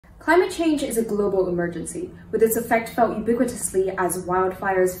Climate change is a global emergency, with its effect felt ubiquitously as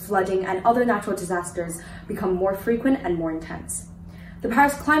wildfires, flooding, and other natural disasters become more frequent and more intense. The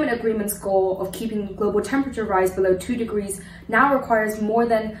Paris Climate Agreement's goal of keeping global temperature rise below 2 degrees now requires more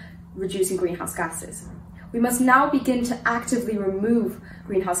than reducing greenhouse gases. We must now begin to actively remove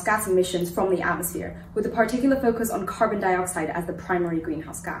greenhouse gas emissions from the atmosphere, with a particular focus on carbon dioxide as the primary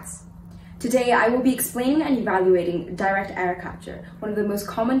greenhouse gas. Today, I will be explaining and evaluating direct air capture, one of the most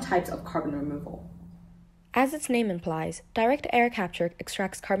common types of carbon removal. As its name implies, direct air capture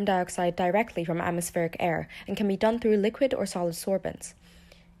extracts carbon dioxide directly from atmospheric air and can be done through liquid or solid sorbents.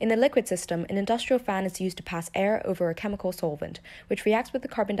 In the liquid system, an industrial fan is used to pass air over a chemical solvent, which reacts with the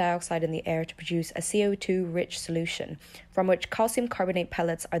carbon dioxide in the air to produce a CO2-rich solution, from which calcium carbonate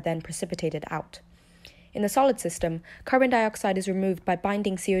pellets are then precipitated out. In the solid system, carbon dioxide is removed by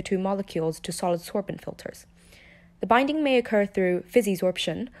binding CO2 molecules to solid sorbent filters. The binding may occur through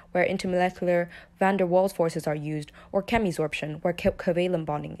physisorption, where intermolecular van der Waals forces are used, or chemisorption, where covalent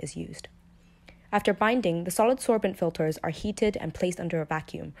bonding is used. After binding, the solid sorbent filters are heated and placed under a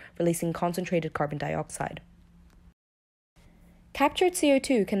vacuum, releasing concentrated carbon dioxide. Captured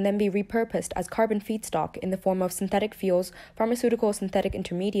CO2 can then be repurposed as carbon feedstock in the form of synthetic fuels, pharmaceutical synthetic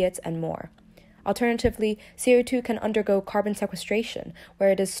intermediates, and more. Alternatively, CO2 can undergo carbon sequestration,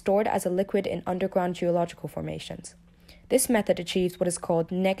 where it is stored as a liquid in underground geological formations. This method achieves what is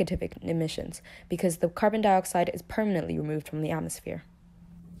called negative emissions, because the carbon dioxide is permanently removed from the atmosphere.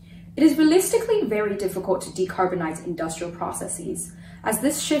 It is realistically very difficult to decarbonize industrial processes, as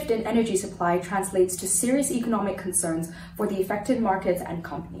this shift in energy supply translates to serious economic concerns for the affected markets and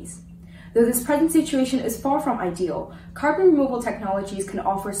companies. Though this present situation is far from ideal, carbon removal technologies can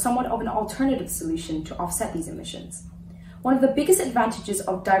offer somewhat of an alternative solution to offset these emissions. One of the biggest advantages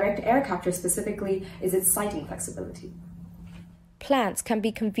of direct air capture specifically is its siting flexibility. Plants can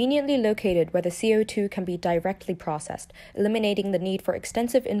be conveniently located where the CO2 can be directly processed, eliminating the need for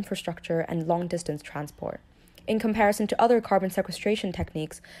extensive infrastructure and long-distance transport. In comparison to other carbon sequestration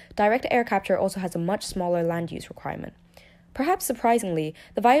techniques, direct air capture also has a much smaller land use requirement. Perhaps surprisingly,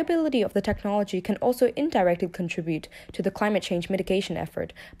 the viability of the technology can also indirectly contribute to the climate change mitigation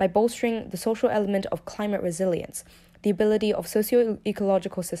effort by bolstering the social element of climate resilience, the ability of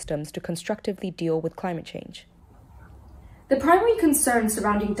socio-ecological systems to constructively deal with climate change. The primary concern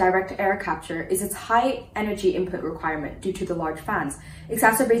surrounding direct air capture is its high energy input requirement due to the large fans,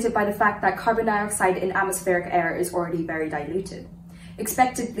 exacerbated by the fact that carbon dioxide in atmospheric air is already very diluted.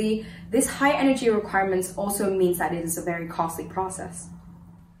 Expectedly, this high energy requirements also means that it is a very costly process.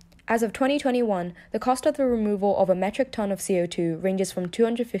 As of 2021, the cost of the removal of a metric ton of CO2 ranges from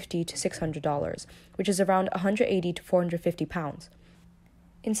 $250 to $600, which is around 180 to 450 pounds.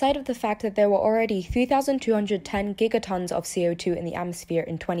 In sight of the fact that there were already 3,210 gigatons of CO2 in the atmosphere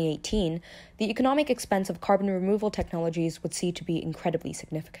in 2018, the economic expense of carbon removal technologies would seem to be incredibly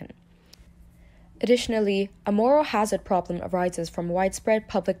significant. Additionally, a moral hazard problem arises from widespread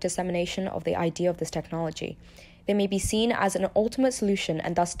public dissemination of the idea of this technology. They may be seen as an ultimate solution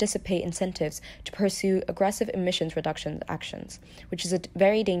and thus dissipate incentives to pursue aggressive emissions reduction actions, which is a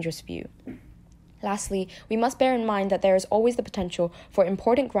very dangerous view. Lastly, we must bear in mind that there is always the potential for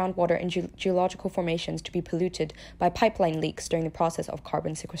important groundwater and geological formations to be polluted by pipeline leaks during the process of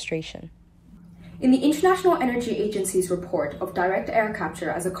carbon sequestration. In the International Energy Agency's report of direct air capture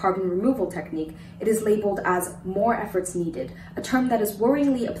as a carbon removal technique, it is labeled as more efforts needed, a term that is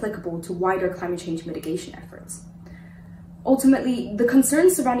worryingly applicable to wider climate change mitigation efforts. Ultimately, the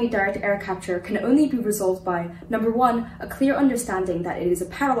concerns surrounding direct air capture can only be resolved by, number one, a clear understanding that it is a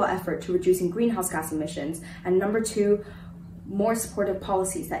parallel effort to reducing greenhouse gas emissions, and number two, more supportive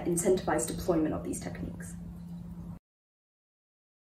policies that incentivize deployment of these techniques.